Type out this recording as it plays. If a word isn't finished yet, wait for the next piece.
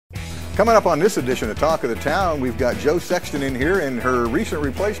Coming up on this edition of Talk of the Town, we've got Jo Sexton in here and her recent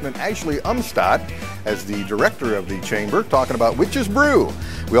replacement, Ashley Umstott, as the director of the chamber, talking about Witches Brew.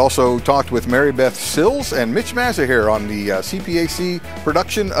 We also talked with Beth Sills and Mitch Mazaher on the CPAC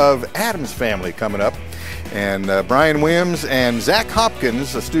production of Addams Family coming up. And Brian Wims and Zakk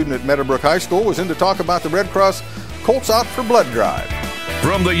Hopkins, a student at Meadowbrook High School, was in to talk about the Red Cross Colts Out For Blood drive.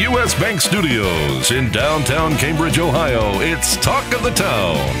 From the U.S. Bank Studios in downtown Cambridge, Ohio, it's Talk of the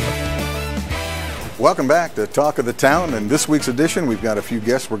Town. Welcome back to Talk of the Town, and this week's edition we've got a few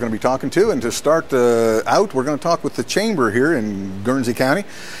guests we're going to be talking to, and to start out we're going to talk with the chamber here in Guernsey County,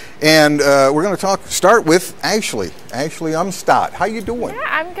 and we're going to start with Ashley Umstott. How you doing? Yeah,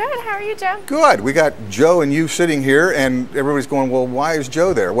 I'm good. How are you, Joe? Good. We got Jo and you sitting here, and everybody's going, well, why is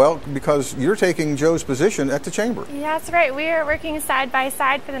Jo there? Well, because you're taking Jo's position at the chamber. Yeah, that's right. We are working side by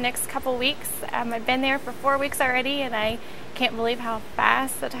side for the next couple weeks. I've been there for 4 weeks already, and I can't believe how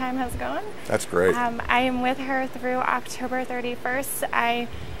fast the time has gone. That's great. I am with her through October 31st. I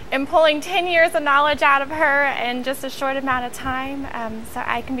am pulling 10 years of knowledge out of her in just a short amount of time, so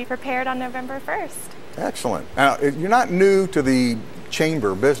I can be prepared on November 1st. Excellent. Now, you're not new to the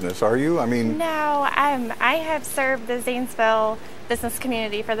chamber business, are you? I mean, no, I have served the Zanesville business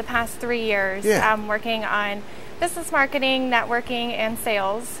community for the past 3 years, working on business marketing, networking, and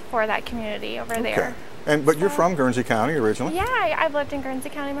sales for that community over there. But you're from Guernsey County originally? Yeah, I've lived in Guernsey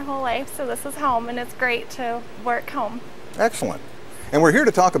County my whole life, so this is home, and it's great to work home. Excellent. And we're here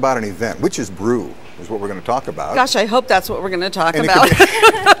to talk about an event. Witches Brew is what we're going to talk about. Gosh, I hope that's what we're going to talk about.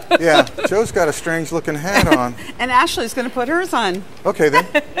 Yeah, Jo's got a strange looking hat on. And Ashley's going to put hers on. Okay, then.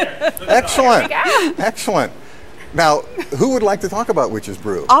 Excellent. Excellent. Now, who would like to talk about Witches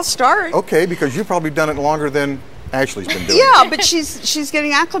Brew? I'll start. Okay, because you've probably done it longer than Ashley's been doing. Yeah, but she's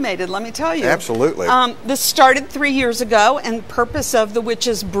getting acclimated, let me tell you. Absolutely. This started 3 years ago, and the purpose of the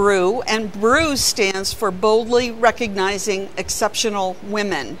Witches Brew, and Brew stands for Boldly Recognizing Exceptional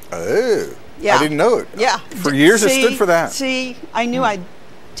Women. Oh, yeah. I didn't know it. Yeah. For years it stood for that. See, I knew I'd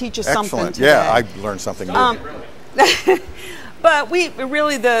teach you something today. Yeah, I learned something new. But we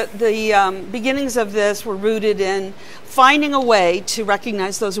really, the beginnings of this were rooted in finding a way to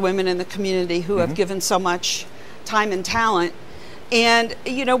recognize those women in the community who have given so much time and talent, and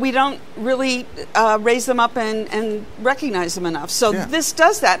we don't really raise them up and recognize them enough. So this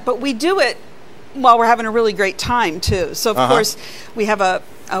does that, but we do it while we're having a really great time too. So of course we have a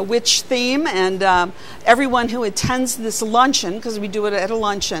witch theme, and everyone who attends this luncheon, because we do it at a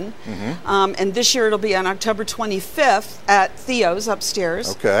luncheon, and this year it'll be on October 25th at Theo's upstairs.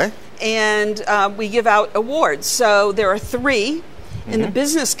 Okay. And we give out awards. So there are 3 in the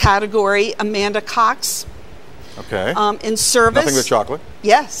business category. Cooky. Okay. In service. Nothing but chocolate?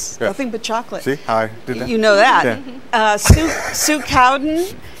 Yes, nothing but chocolate. See how I did that? You know that. Yeah. Sue Cowden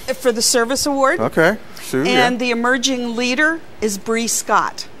for the service award. Okay. Sue, and the emerging leader is Bree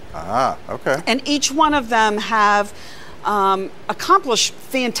Scott. Ah, okay. And each one of them have accomplished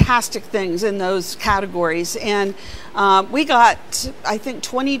fantastic things in those categories. And we got, I think,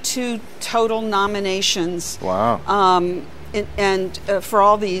 22 total nominations. Wow. And for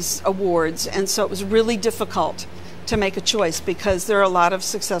all these awards, and so it was really difficult to make a choice because there are a lot of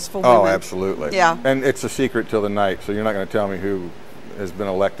successful women. Oh, absolutely. Yeah. And it's a secret till the night, so you're not going to tell me who has been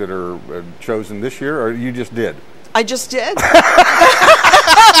elected or chosen this year, or you just did? I just did.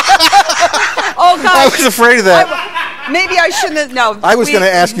 Oh, gosh. I was afraid of that. Maybe I shouldn't have. No. I was going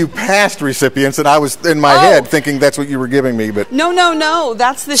to ask you past recipients, and I was in my head thinking that's what you were giving me, but no.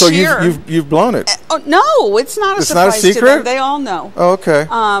 That's this year. So you've blown it. No, it's not a surprise. It's not a secret? To them. They all know. Oh, okay.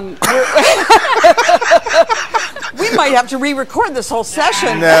 We might have to re-record this whole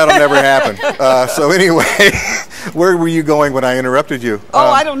session. That'll never happen. So anyway, where were you going when I interrupted you?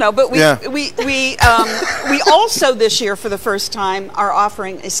 I don't know, but we also this year for the first time are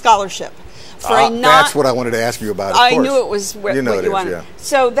offering a scholarship. That's what I wanted to ask you about. I knew it was what you wanted. Yeah.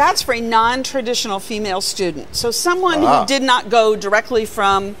 So that's for a non-traditional female student. So someone who did not go directly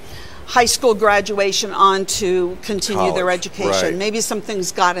from high school graduation on to continue their education. Right. Maybe some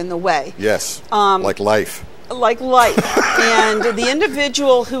things got in the way. Yes, like life. Like life. And the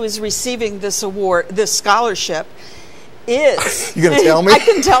individual who is receiving this award, this scholarship, is... You going to tell me? I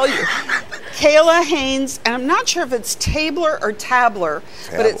can tell you. Kayla Haynes, and I'm not sure if it's Tabler or Tabler,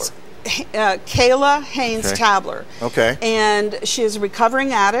 but it's Kayla Haynes Tabler. Okay. And she is a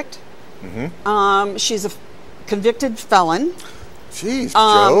recovering addict. She's a convicted felon. Jeez,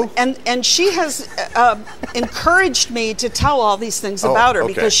 Jo. And she has encouraged me to tell all these things about her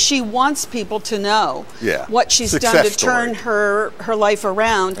because she wants people to know what she's done to turn her life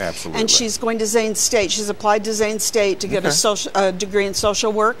around. Absolutely. And she's going to Zane State. She's applied to Zane State to get a degree in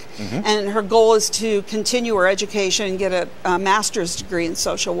social work. And her goal is to continue her education and get a master's degree in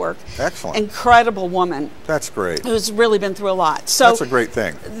social work. Excellent. Incredible woman. That's great. Who's really been through a lot. So that's a great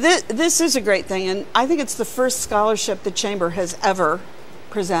thing. This is a great thing. And I think it's the first scholarship the Chamber has ever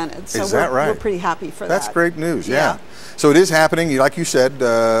presented. So is that right? We're pretty happy for that. That's great news, yeah. So it is happening, like you said,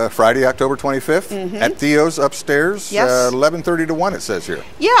 Friday, October 25th at Theo's upstairs, 11:30 to 1 it says here.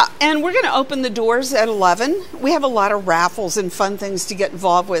 Yeah, and we're going to open the doors at 11. We have a lot of raffles and fun things to get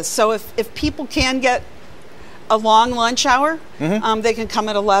involved with. So if people can get a long lunch hour, they can come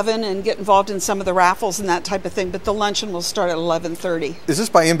at 11 and get involved in some of the raffles and that type of thing, but the luncheon will start at 11:30. Is this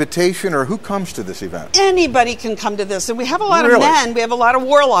by invitation, or who comes to this event? Anybody can come to this, and we have a lot of men. We have a lot of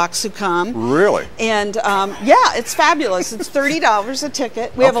warlocks who come. Really? And yeah, it's fabulous. It's $30 a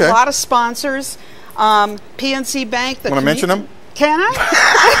ticket. We have a lot of sponsors. PNC Bank. Want to mention them? Can I?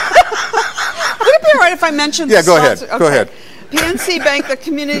 Would it be all right if I mentioned the sponsor? Go ahead. PNC Bank, the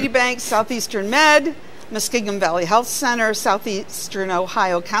Community Bank, Southeastern Med, Muskingum Valley Health Center, Southeastern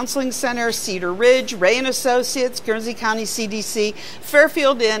Ohio Counseling Center, Cedar Ridge, Ray & Associates, Guernsey County CDC,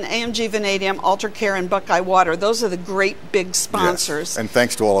 Fairfield Inn, AMG Vanadium, Alter Care, and Buckeye Water. Those are the great big sponsors. Yes. And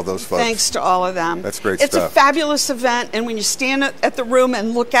thanks to all of those folks. Thanks to all of them. That's great stuff. It's a fabulous event, and when you stand at the room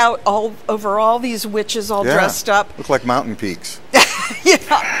and look out over all these witches all dressed up. Look like mountain peaks.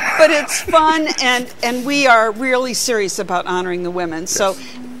 Yeah, but it's fun, and we are really serious about honoring the women. So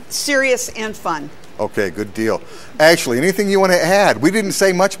serious and fun. Okay, good deal. Ashley, anything you want to add? We didn't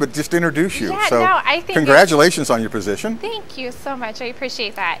say much, but just introduce you. Yeah, so I think congratulations on your position. Thank you so much. I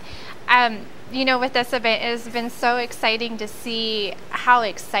appreciate that. You know, with this event, it has been so exciting to see how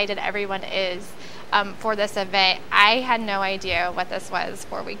excited everyone is for this event. I had no idea what this was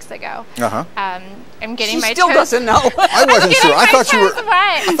 4 weeks ago. I'm getting my still doesn't know. I wasn't sure. I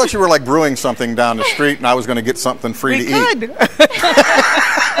thought you were like brewing something down the street, and I was going to get something free to eat.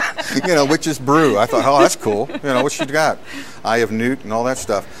 You know, Witches Brew. I thought, oh, that's cool. You know, what she got? Eye of Newt and all that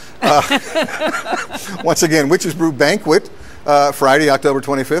stuff. Once again, Witches Brew Banquet, Friday, October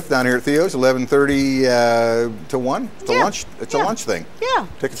 25th, down here at Theo's, 11:30 to 1. It's a lunch. It's a lunch thing. Yeah.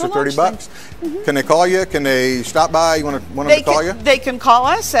 Tickets are $30. Can they call you? Can they stop by? You want them to call you? They can call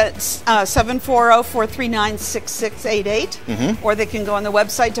us at 740-439-6688, or they can go on the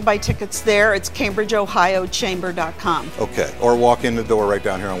website to buy tickets there. It's CambridgeOhioChamber.com. Okay. Or walk in the door right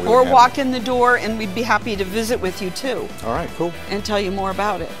down here on Wheeling Or Avenue. walk in the door, and we'd be happy to visit with you too. All right. Cool. And tell you more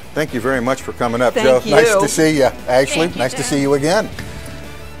about it. Thank you very much for coming up, Thank Jo. you. Nice to see you, Ashley. Thank you, nice to see you again.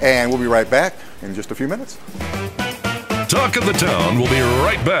 And we'll be right back in just a few minutes. Talk of the Town will be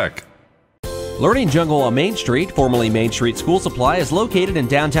right back. Learning Jungle on Main Street, formerly Main Street School Supply, is located in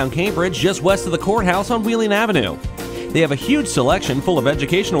downtown Cambridge, just west of the courthouse on Wheeling Avenue. They have a huge selection full of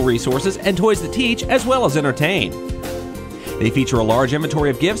educational resources and toys that teach as well as entertain. They feature a large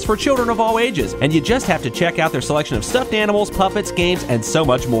inventory of gifts for children of all ages, and you just have to check out their selection of stuffed animals, puppets, games, and so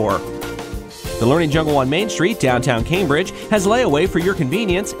much more. The Learning Jungle on Main Street, downtown Cambridge, has layaway for your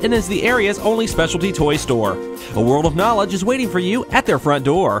convenience and is the area's only specialty toy store. A world of knowledge is waiting for you at their front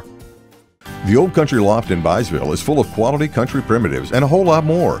door. The Old Country Loft in Byesville is full of quality country primitives and a whole lot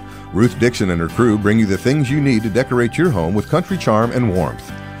more. Ruth Dixon and her crew bring you the things you need to decorate your home with country charm and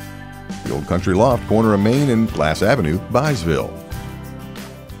warmth. The Old Country Loft, corner of Main and Glass Avenue, Byesville.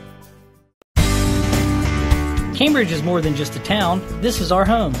 Cambridge is more than just a town. This is our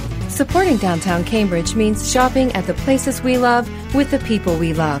home. Supporting downtown Cambridge means shopping at the places we love with the people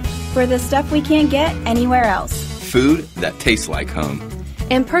we love. For the stuff we can't get anywhere else. Food that tastes like home.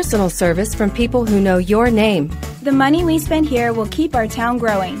 And personal service from people who know your name. The money we spend here will keep our town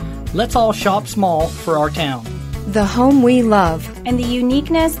growing. Let's all shop small for our town. The home we love. And the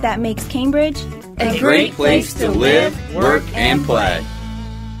uniqueness that makes Cambridge a great place to live, work, and play.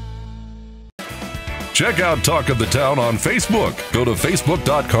 Check out Talk of the Town on Facebook. Go to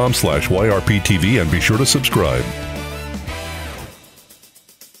facebook.com/YRPTV and be sure to subscribe.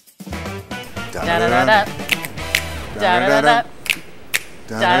 Da-da-da-da. Da-da-da-da.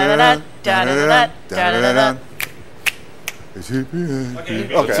 Da-da-da-da. Da-da-da-da.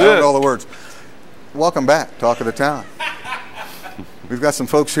 Okay, I don't know all the words. Welcome back, Talk of the Town. We've got some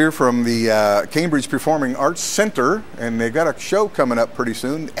folks here from the Cambridge Performing Arts Center, and they've got a show coming up pretty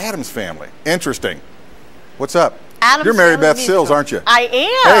soon, Addams Family. Interesting. What's up? Addams You're Mary Family Beth musical. Sills, aren't you? I am.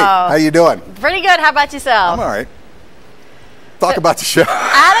 Hey, how you doing? Pretty good. How about yourself? I'm all right. Talk about the show.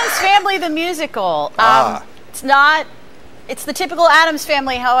 Addams Family the musical. It's not It's the typical Addams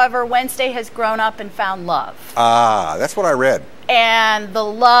Family. However, Wednesday has grown up and found love. Ah, that's what I read. And the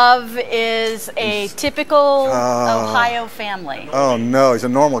love is a typical Ohio family. Oh, no, he's a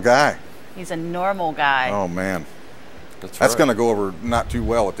normal guy. He's a normal guy. Oh, man. That's right. Going to go over not too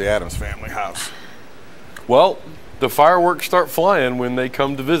well at the Addams Family house. Well, the fireworks start flying when they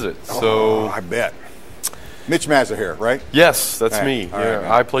come to visit. So I bet. Mitch Mazaher, right? Yes, that's me. All Yeah,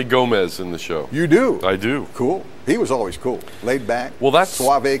 right, I play Gomez in the show. You do? I do. Cool. He was always cool, laid back,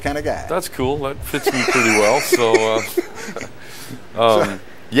 suave kind of guy. That's cool. That fits me pretty well. So,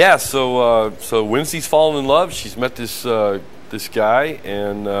 so Wednesday's fallen in love. She's met this this guy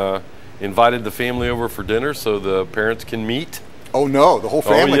and invited the family over for dinner so the parents can meet. Oh no, the whole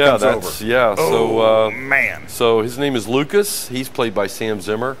family comes over. Yeah. Oh, man. So his name is Lucas. He's played by Sam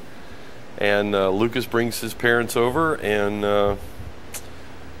Zimmer. And Lucas brings his parents over, and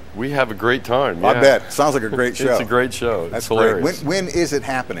we have a great time. Yeah. I bet. Sounds like a great show. It's a great show. That's hilarious. Great. When is it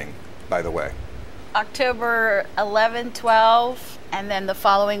happening, by the way? October 11, 12, and then the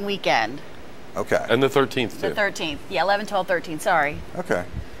following weekend. Okay. And the 13th, too. The 13th. Yeah, 11, 12, 13, sorry. Okay.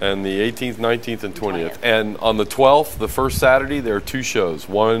 And the 18th, 19th, and 20th. And on the 12th, the first Saturday, there are two shows,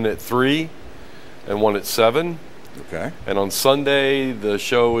 one at 3 and one at 7. Okay. And on Sunday, the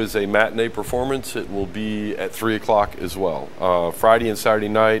show is a matinee performance. It will be at 3 o'clock as well. Friday and Saturday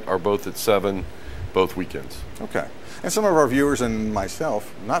night are both at 7, both weekends. Okay. And some of our viewers and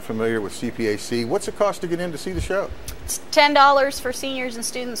myself, not familiar with CPAC, what's it cost to get in to see the show? It's $10 for seniors and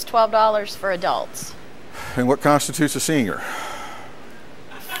students, $12 for adults. And what constitutes a senior?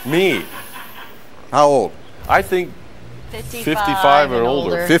 Me. How old? I think 55 and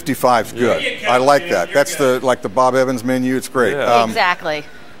older. 55's good. I like that. That's like the Bob Evans menu. It's great. Yeah. Exactly.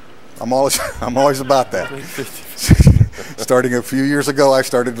 I'm always about that. Starting a few years ago, I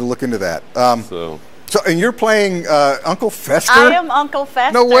started to look into that. And you're playing Uncle Fester? I am Uncle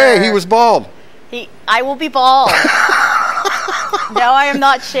Fester. No way. He was bald. I will be bald. No, I am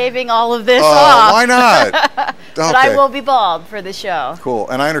not shaving all of this off. Why not? But I will be bald for the show. Cool.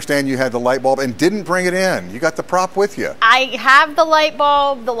 And I understand you had the light bulb and didn't bring it in. You got the prop with you. I have the light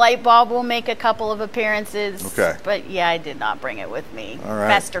bulb. The light bulb will make a couple of appearances. Okay. But yeah, I did not bring it with me. All right.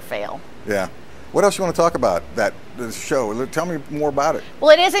 Fester fail. Yeah. What else you want to talk about this show? Tell me more about it.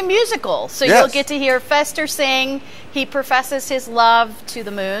 Well, it is a musical, so yes. You'll get to hear Fester sing. He professes his love to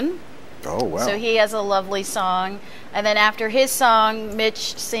the moon. Oh, wow. So he has a lovely song. And then after his song,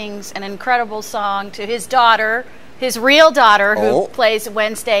 Mitch sings an incredible song to his daughter, his real daughter, who plays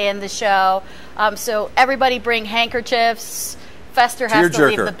Wednesday in the show. So everybody bring handkerchiefs. Fester has to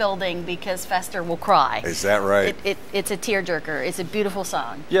leave the building because Fester will cry. Is that right? It's a tearjerker. It's a beautiful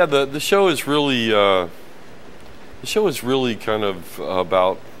song. Yeah, the show is really kind of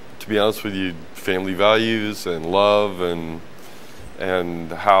about, to be honest with you, family values and love and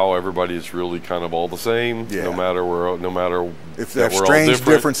how everybody is really kind of all the same. Yeah. No matter if there's strange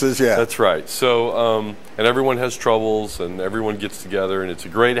differences. Yeah, that's right. So and everyone has troubles and everyone gets together and it's a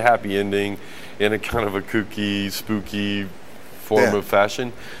great happy ending in a kind of a kooky, spooky form of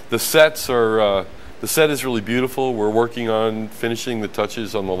fashion. The set is really beautiful. We're working on finishing the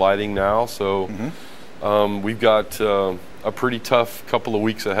touches on the lighting now. So we've got a pretty tough couple of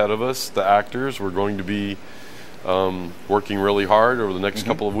weeks ahead of us. The actors, we're going to be working really hard over the next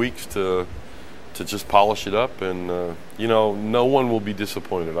couple of weeks to just polish it up, and no one will be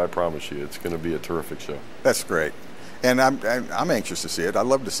disappointed. I promise you, it's going to be a terrific show. That's great, and I'm anxious to see it. I'd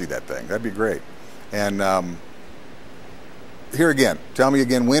love to see that thing. That'd be great. And here again, tell me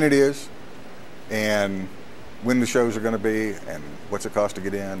again when it is, and when the shows are going to be, and what's it cost to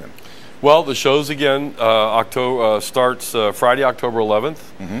get in. And well, the shows again starts Friday, October 11th,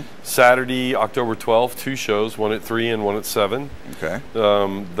 Saturday, October 12th, 2 shows, one at 3 and one at 7. Okay.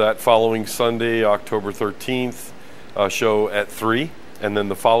 That following Sunday, October 13th, show at 3, and then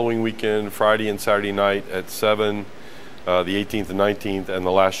the following weekend, Friday and Saturday night at 7, the 18th and 19th, and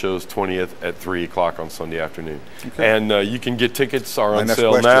the last show is 20th at 3 o'clock on Sunday afternoon. Okay. And you can get tickets are on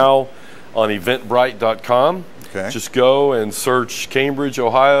sale now on eventbrite.com. Okay. Just go and search Cambridge,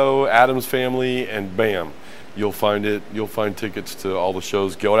 Ohio, Addams Family, and bam, you'll find it. You'll find tickets to all the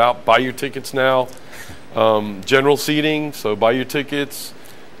shows. Go out, buy your tickets now. General seating, so buy your tickets.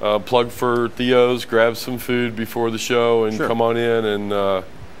 Plug for Theo's, grab some food before the show, and come on in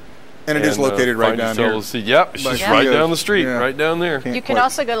and it is located right down here. Yep, it's just right down the street, right down there. You can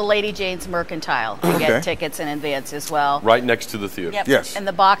also go to Lady Jane's Mercantile to get tickets in advance as well. Right next to the theater. Yep. Yes. And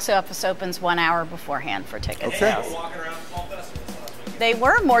the box office opens 1 hour beforehand for tickets. Okay. They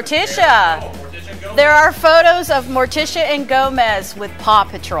were Morticia. There are photos of Morticia and Gomez with Paw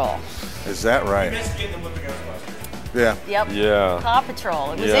Patrol. Is that right? Yeah. Yep. Yeah. Paw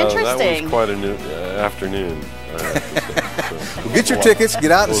Patrol. It was yeah, interesting. that was quite an afternoon. Well, get your tickets.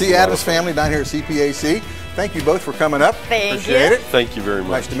 Get out and see Addams Family down here at CPAC. Thank you both for coming up. Appreciate it. Thank you very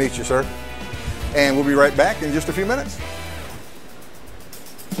much. Nice to meet you, sir. And we'll be right back in just a few minutes.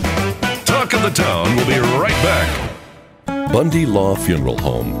 Talk of the Town will be right back. Bundy Law Funeral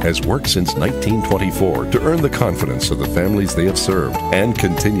Home has worked since 1924 to earn the confidence of the families they have served and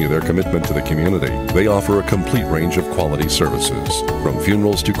continue their commitment to the community. They offer a complete range of quality services, from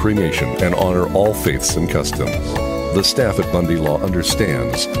funerals to cremation, and honor all faiths and customs. The staff at Bundy Law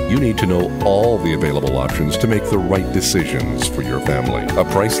understands you need to know all the available options to make the right decisions for your family. A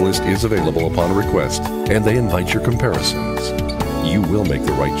price list is available upon request, and they invite your comparisons. You will make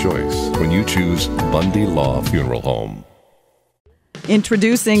the right choice when you choose Bundy Law Funeral Home.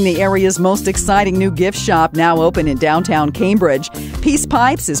 Introducing the area's most exciting new gift shop, now open in downtown Cambridge. Peace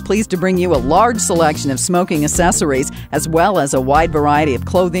Pipes is pleased to bring you a large selection of smoking accessories, as well as a wide variety of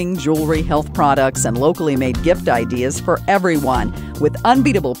clothing, jewelry, health products, and locally made gift ideas for everyone. With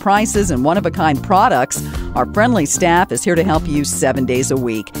unbeatable prices and one-of-a-kind products, our friendly staff is here to help you 7 days a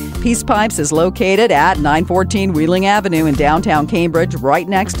week. Peace Pipes is located at 914 Wheeling Avenue in downtown Cambridge, right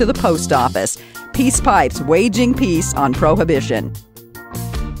next to the post office. Peace Pipes, waging peace on prohibition.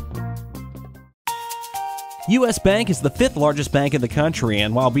 U.S. Bank is the 5th largest bank in the country,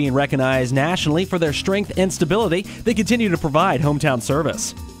 and while being recognized nationally for their strength and stability, they continue to provide hometown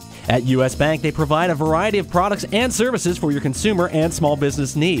service. At U.S. Bank, they provide a variety of products and services for your consumer and small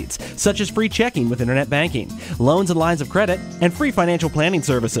business needs, such as free checking with internet banking, loans and lines of credit, and free financial planning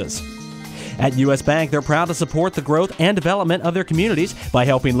services. At U.S. Bank, they're proud to support the growth and development of their communities by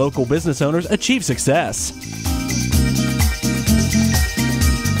helping local business owners achieve success.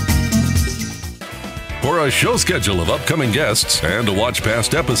 For a show schedule of upcoming guests and to watch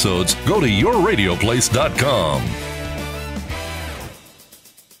past episodes, go to yourradioplace.com.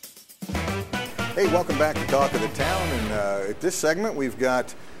 Hey, welcome back to Talk of the Town. And at this segment, we've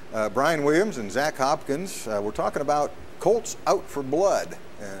got Brian Williams and Zakk Hopkins. We're talking about Colts Out For Blood.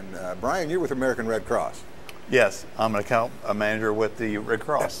 And Brian, you're with American Red Cross. Yes, I'm an account manager with the Red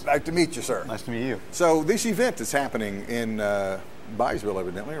Cross. Nice to meet you, sir. Nice to meet you. So this event is happening in Byesville,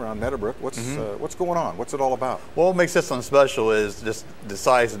 evidently, around Meadowbrook. What's going on? What's it all about? Well, what makes this one special is just the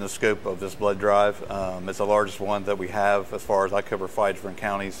size and the scope of this blood drive. It's the largest one that we have as far as I cover 5 different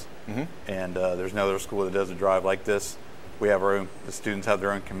counties, and there's no other school that does a drive like this. We have our own, the students have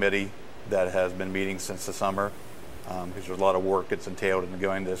their own committee that has been meeting since the summer, because there's a lot of work that's entailed in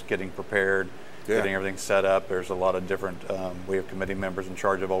going this, getting prepared, getting everything set up. There's a lot of different, we have committee members in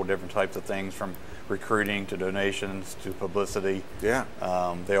charge of all different types of things, from recruiting to donations to publicity. Yeah.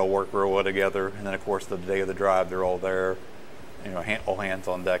 They all work real well together, and then of course the day of the drive they're all there, you know, all hands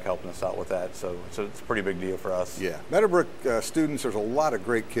on deck helping us out with that. So it's a pretty big deal for us. Yeah. Meadowbrook students, there's a lot of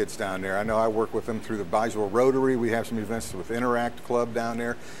great kids down there. I know I work with them through the Byesville Rotary. We have some events with Interact Club down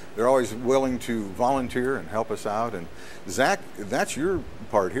there. They're always willing to volunteer and help us out. And Zakk, that's your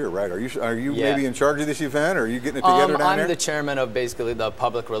part here, right? Are you maybe in charge of this event, or are you getting it together down there? I'm the chairman of basically the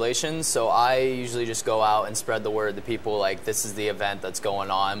public relations, so I usually just go out and spread the word to people, like this is the event that's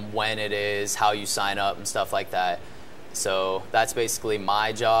going on, when it is, how you sign up and stuff like that. So that's basically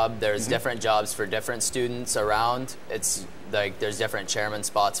my job. There's different jobs for different students around. It's like there's different chairman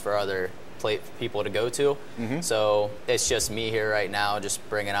spots for other people to go to. So it's just me here right now, just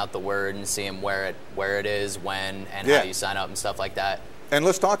bringing out the word and seeing where it is, when, and how you sign up and stuff like that. And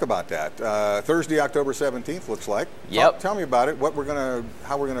let's talk about that. Thursday, October 17th, looks like. Yep. Tell me about it.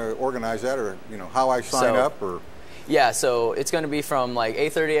 How we're gonna organize that, or how I sign up, or. Yeah, so it's going to be from like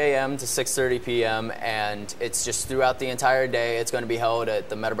 8:30 a.m. to 6:30 p.m. and it's just throughout the entire day. It's going to be held at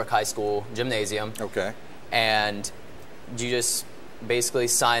the Meadowbrook High School gymnasium. Okay. And you just basically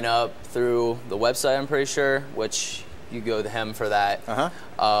sign up through the website, I'm pretty sure, which you go to him for that.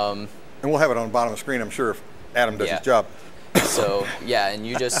 And we'll have it on the bottom of the screen, I'm sure, if Adam does his job. So, yeah, and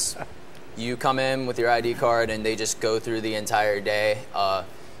you come in with your ID card and they just go through the entire day.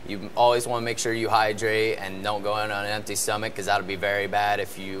 You always want to make sure you hydrate and don't go in on an empty stomach, because that would be very bad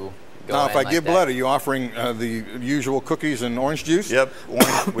if you go now, in if I like give that. blood, are you offering the usual cookies and orange juice? Yep.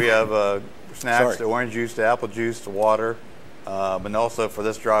 We have snacks, the orange juice, the apple juice, the water. But also for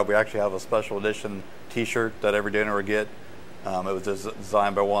this drive, we actually have a special edition T-shirt that every donor will get. It was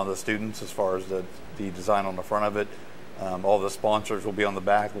designed by one of the students as far as the design on the front of it. All the sponsors will be on the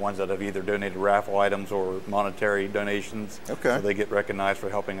back, the ones that have either donated raffle items or monetary donations. Okay. So they get recognized for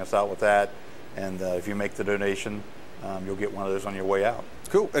helping us out with that. And if you make the donation, you'll get one of those on your way out.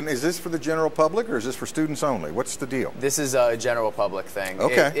 Cool. And is this for the general public or is this for students only? What's the deal? This is a general public thing.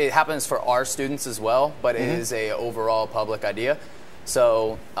 Okay. It happens for our students as well, but it is a overall public idea.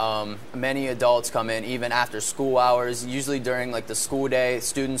 So many adults come in even after school hours. Usually during like the school day,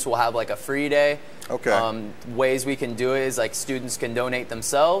 students will have like a free day. Okay. Ways we can do it is like students can donate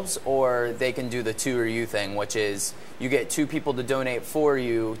themselves, or they can do the 2 or you thing, which is you get 2 people to donate for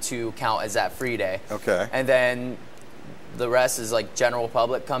you to count as that free day. Okay. And then the rest is like general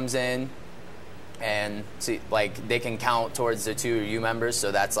public comes in and see, like they can count towards the 2 or you members.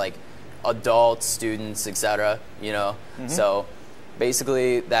 So that's like adults, students, etc. You know. So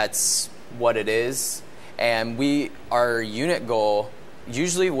basically that's what it is. And our unit goal,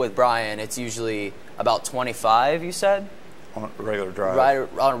 usually with Brian, it's usually about 25, you said? On a regular drive.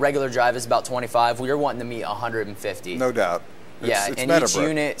 Right, on a regular drive is about 25. We are wanting to meet 150. No doubt. Yeah, it's and Meadowbrook. each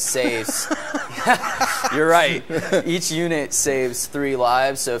unit saves, you're right, each unit saves 3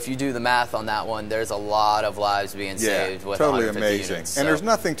 lives. So if you do the math on that one, there's a lot of lives being saved with totally 150 amazing. units, And so. there's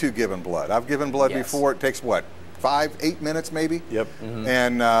nothing to giving blood. I've given blood before. It takes what? 5-8 minutes maybe. Yep.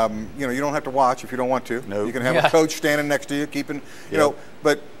 And you know, you don't have to watch if you don't want to. Nope. You can have a coach standing next to you, keeping you know.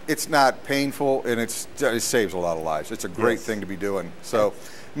 But it's not painful, and it saves a lot of lives. It's a great thing to be doing. So,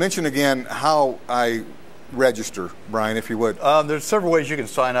 mention again how I register, Brian, if you would. There's several ways you can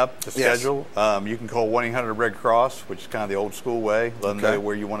sign up to schedule. You can call 1-800-RED Cross, which is kind of the old school way. Let them know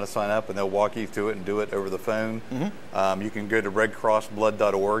where you want to sign up, and they'll walk you through it and do it over the phone. You can go to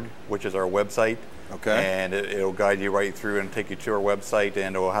redcrossblood.org, which is our website. Okay. And it'll guide you right through and take you to our website,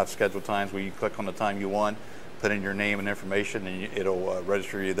 and it will have scheduled times where you click on the time you want, put in your name and information, and it'll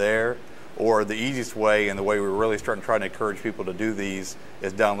register you there. Or the easiest way, and the way we're really starting to try to encourage people to do these,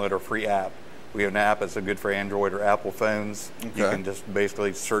 is download our free app. We have an app that's good for Android or Apple phones. You can just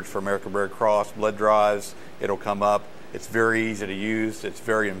basically search for American Red Cross blood drives. It'll come up. It's very easy to use. It's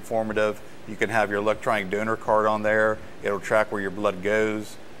very informative. You can have your electronic donor card on there. It'll track where your blood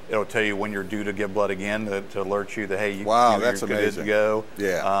goes. It'll tell you when you're due to give blood again to alert you that, hey, that's you're good amazing. to go.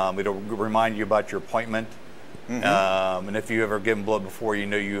 Yeah. It'll remind you about your appointment. And if you've ever given blood before, you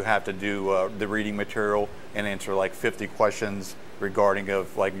know you have to do the reading material and answer like 50 questions regarding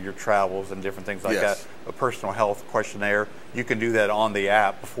of like your travels and different things like that. A personal health questionnaire. You can do that on the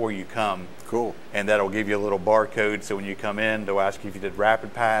app before you come. Cool. And that'll give you a little barcode, so when you come in, they'll ask you if you did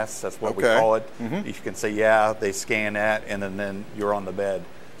rapid pass. That's what we call it. You can say, yeah, they scan that, and then you're on the bed.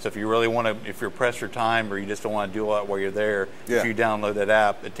 So if you really want to, if you're pressed for time or you just don't want to do a lot while you're there, if you download that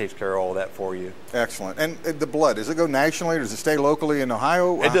app, it takes care of all that for you. Excellent. And the blood, does it go nationally or does it stay locally in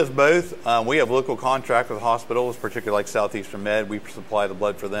Ohio? It does both. We have local contract with hospitals, particularly like Southeastern Med. We supply the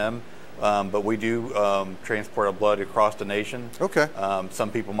blood for them. But we do transport our blood across the nation. Okay. Some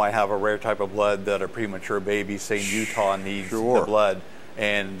people might have a rare type of blood that a premature baby, say in Utah, needs the blood.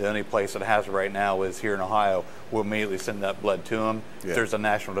 And the only place that has it right now is here in Ohio. We'll immediately send that blood to them. If there's a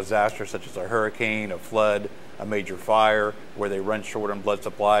national disaster such as a hurricane, a flood, a major fire, where they run short on blood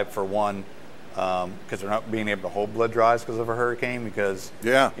supply for one, because they're not being able to hold blood drives because of a hurricane, because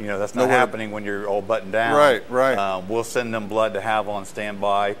you know that's not happening when you're all buttoned down. Right. We'll send them blood to have on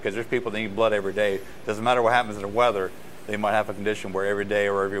standby, because there's people that need blood every day. Doesn't matter what happens in the weather. They might have a condition where every day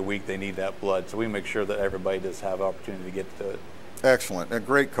or every week they need that blood. So we make sure that everybody does have opportunity to get to it. Excellent. A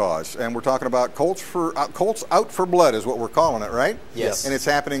great cause. And we're talking about Colts Out For Blood is what we're calling it, right? Yes. And it's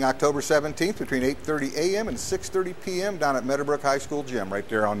happening October 17th between 8:30 a.m. and 6:30 p.m. down at Meadowbrook High School Gym right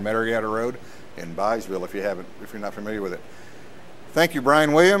there on Marietta Road in Byesville, if you're not familiar with it. Thank you,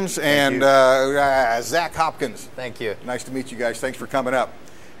 Brian Williams and Zakk Hopkins. Thank you. Nice to meet you guys. Thanks for coming up.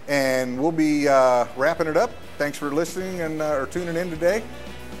 And we'll be wrapping it up. Thanks for listening and or tuning in today.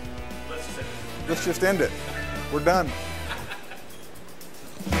 Let's just end it. We're done.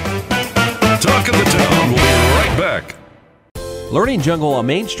 Talk of the Town will be right back. Learning Jungle on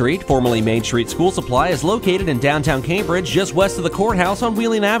Main Street, formerly Main Street School Supply, is located in downtown Cambridge, just west of the courthouse on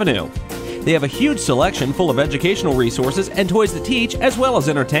Wheeling Avenue. They have a huge selection full of educational resources and toys that teach as well as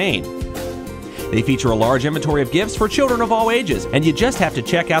entertain. They feature a large inventory of gifts for children of all ages, and you just have to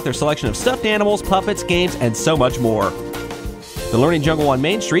check out their selection of stuffed animals, puppets, games, and so much more. The Learning Jungle on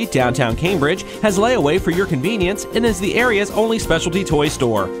Main Street, downtown Cambridge, has layaway for your convenience and is the area's only specialty toy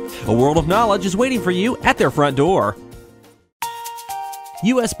store. A world of knowledge is waiting for you at their front door.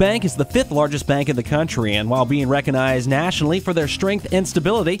 U.S. Bank is the 5th largest bank in the country, and while being recognized nationally for their strength and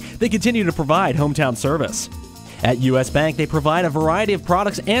stability, they continue to provide hometown service. At U.S. Bank, they provide a variety of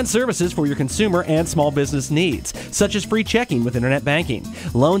products and services for your consumer and small business needs, such as free checking with internet banking,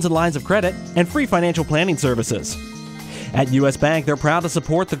 loans and lines of credit, and free financial planning services. At U.S. Bank, they're proud to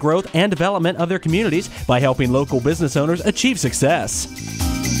support the growth and development of their communities by helping local business owners achieve success.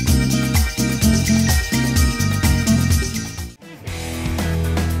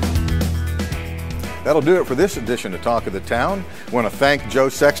 That'll do it for this edition of Talk of the Town. I want to thank Jo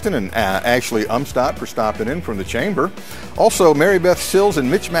Sexton and Ashley Umstott for stopping in from the Chamber. Also, Mary Beth Sills and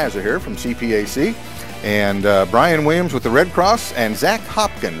Mitch Mazaher from CPAC. And Brian Williams with the Red Cross. And Zakk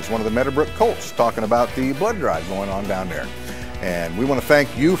Hopkins, one of the Meadowbrook Colts, talking about the blood drive going on down there. And we want to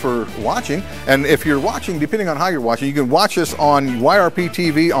thank you for watching. And if you're watching, depending on how you're watching, you can watch us on YRP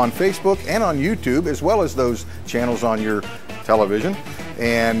TV on Facebook and on YouTube, as well as those channels on your television.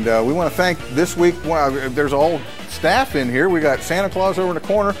 And we want to thank this week, there's a whole staff in here. We got Santa Claus over in the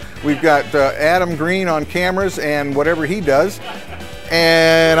corner. We've got Adam Green on cameras and whatever he does.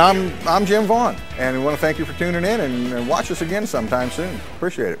 And I'm Jim Vaughn. And we want to thank you for tuning in and watch us again sometime soon.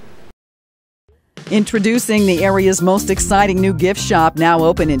 Appreciate it. Introducing the area's most exciting new gift shop, now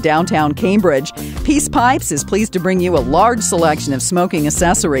open in downtown Cambridge. Peace Pipes is pleased to bring you a large selection of smoking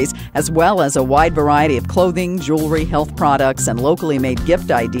accessories, as well as a wide variety of clothing, jewelry, health products, and locally made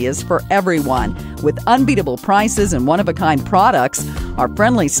gift ideas for everyone. With unbeatable prices and one-of-a-kind products, our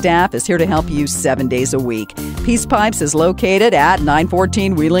friendly staff is here to help you 7 days a week. Peace Pipes is located at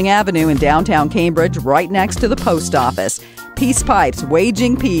 914 Wheeling Avenue in downtown Cambridge, right next to the post office. Peace Pipes,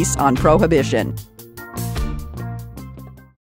 waging peace on prohibition.